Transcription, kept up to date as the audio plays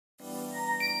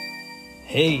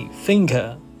Hey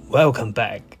thinker, welcome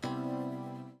back.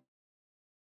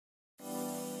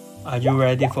 Are you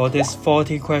ready for this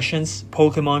 40 questions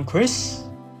Pokemon quiz?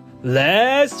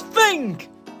 Let's think!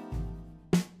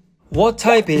 What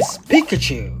type is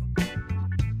Pikachu?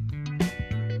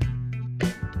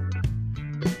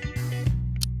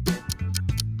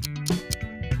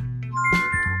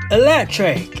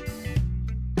 Electric.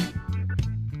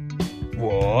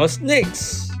 What's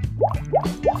next?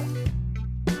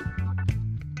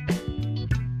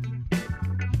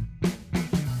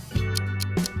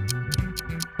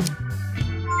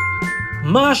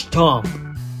 Marshtomp.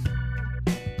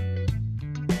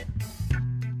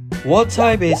 What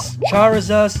type is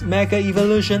Charizard's Mega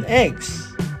Evolution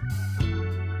X?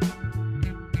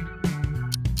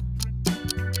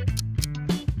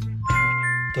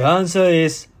 The answer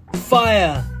is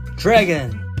Fire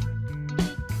Dragon.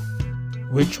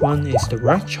 Which one is the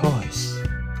right choice?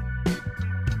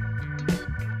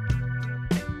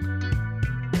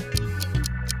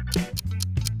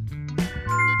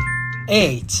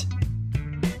 Eight.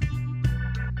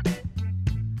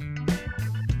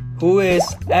 Who is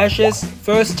Ash's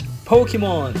first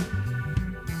Pokemon?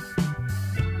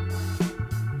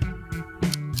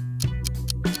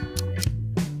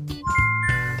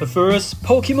 The first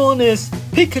Pokemon is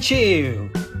Pikachu.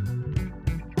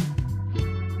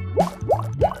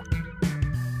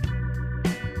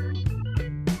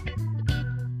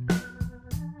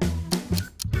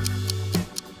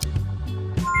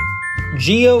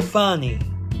 Giovanni.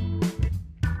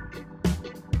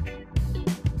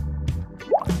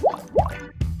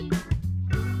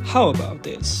 How about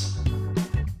this?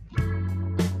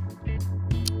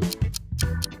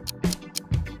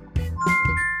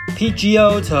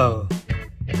 Pidgeotto.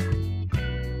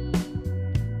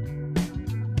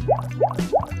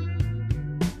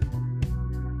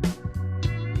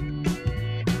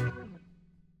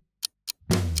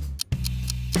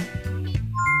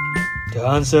 The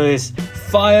answer is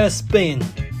Fire Spin.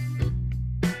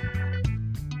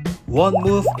 What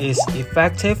move is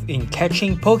effective in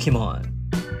catching Pokemon?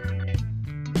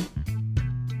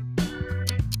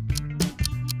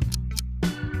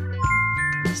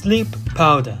 Sleep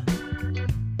Powder.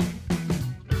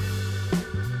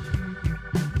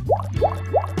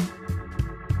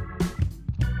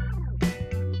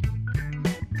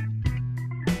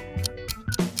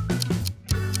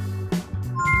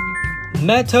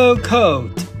 Metal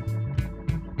Coat.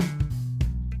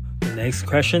 The next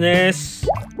question is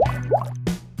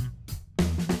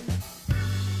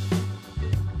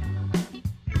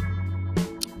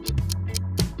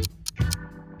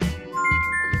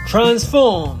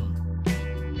Transform.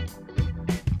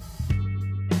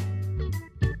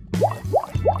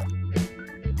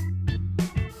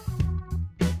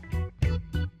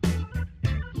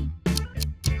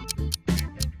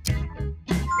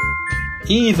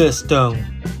 Ether Stone.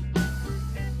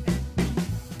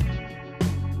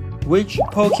 Which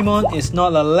Pokemon is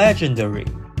not a legendary?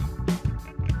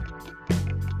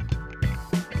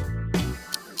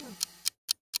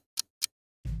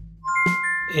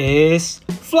 Is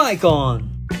Flygon.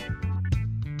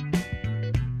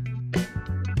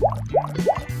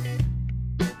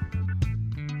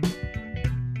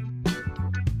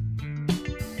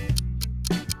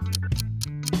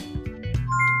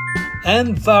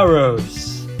 Ampharos.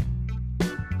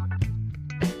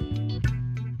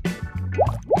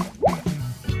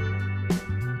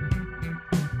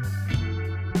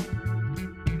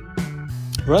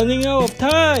 Running out of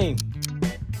time.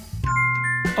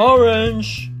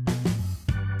 Orange.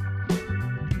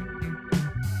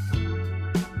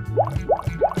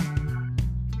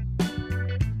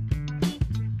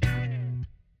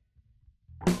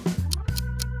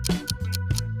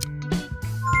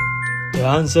 The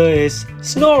answer is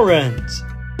Snorunt.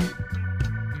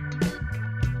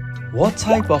 What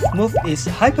type of move is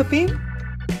Hyper Beam?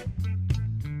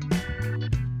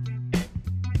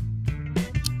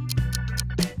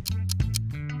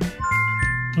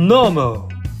 Normal.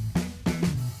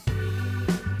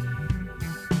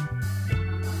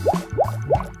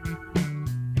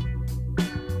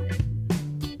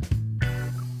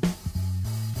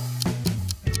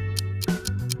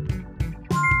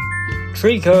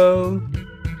 Trico.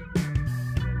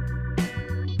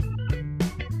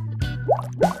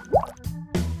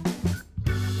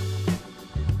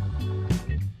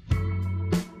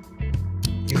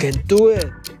 You can do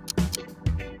it.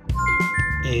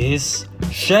 Is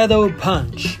Shadow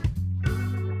Punch.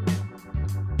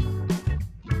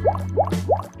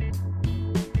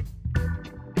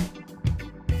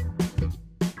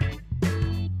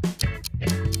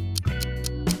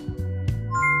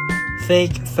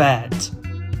 Fake Fat.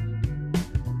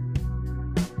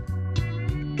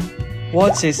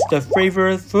 What is the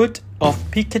favorite food of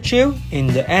Pikachu in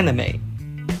the anime?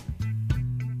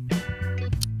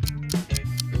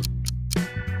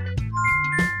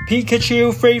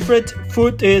 Pikachu's favorite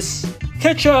food is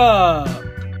ketchup.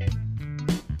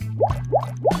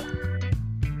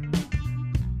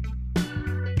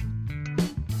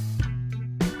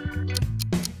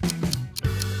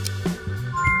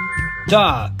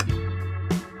 Duck.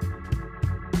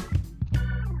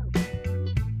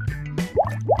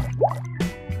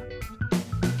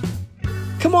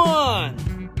 Come on!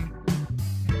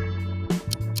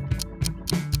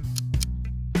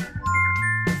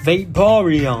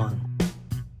 Vaporeon.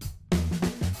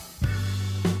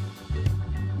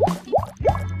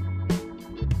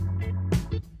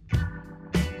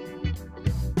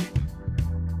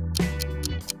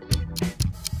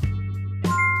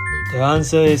 The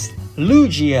answer is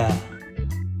Lugia.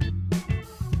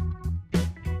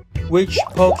 Which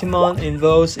Pokemon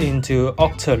evolves into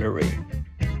Octillery?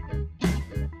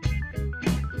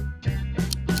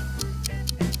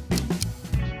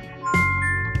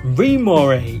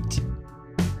 Remoraid.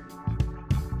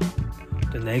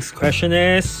 The next question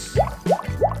is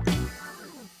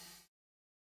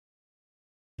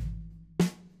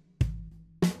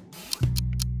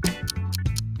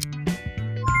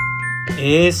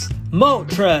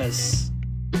Moltres.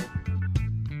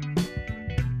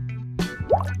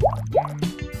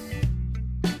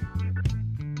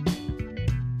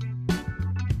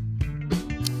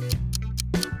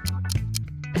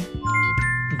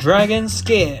 Dragon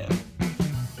Scale.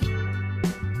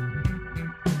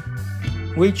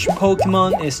 Which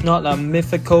Pokemon is not a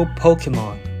mythical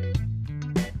Pokemon?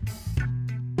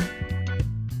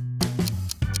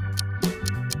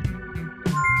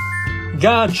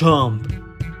 Garchomp.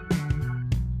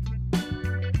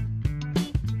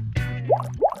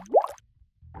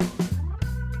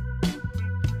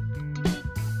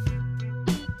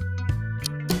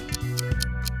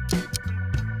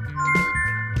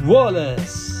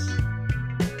 Wallace.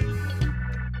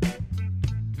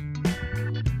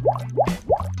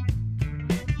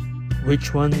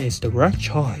 Which one is the right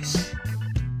choice?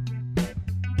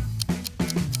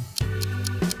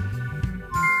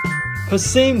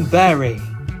 Persim Berry.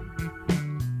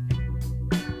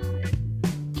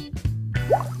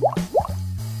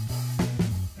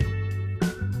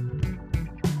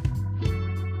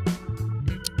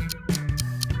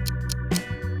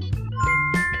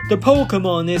 The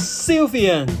Pokemon is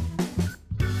Sylveon.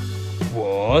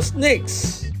 What's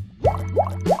next?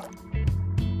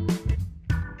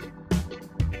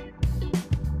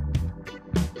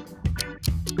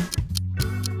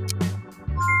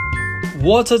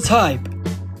 Water type.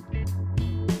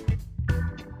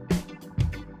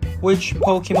 Which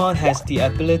Pokemon has the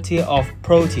ability of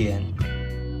Protean?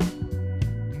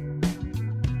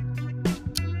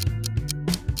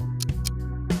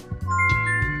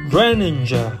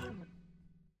 Greninja.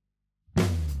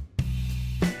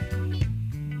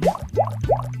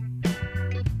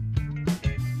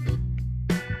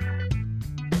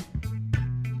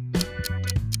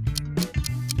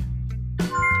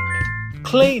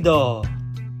 Claydol.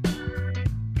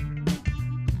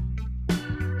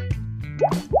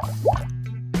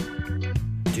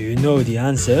 Do you know the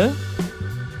answer?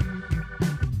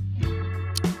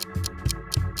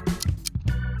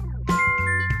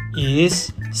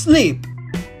 Is sleep.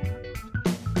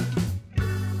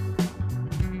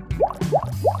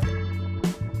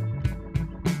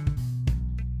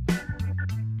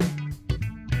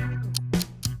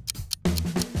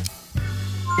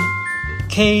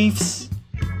 Caves.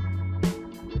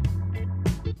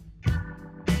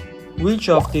 Which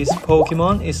of these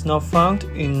Pokemon is not found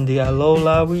in the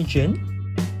Alola region?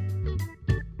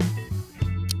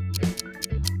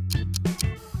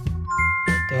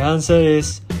 The answer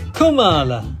is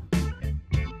Komala.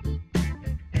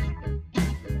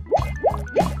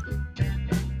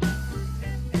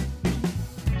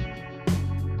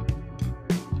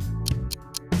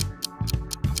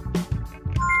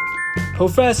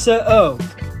 Professor Oak.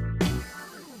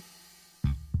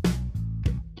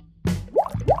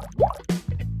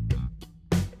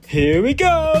 Here we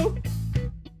go!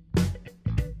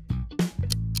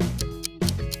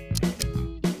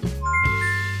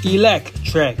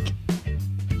 Electric.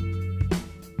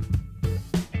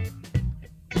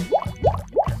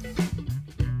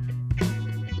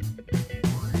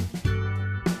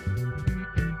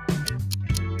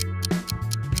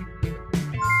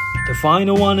 The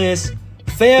final one is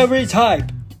Fairy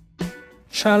type.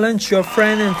 Challenge your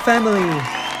friend and family.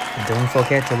 And don't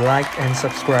forget to like and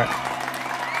subscribe.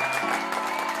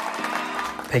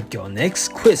 Pick your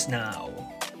next quiz now.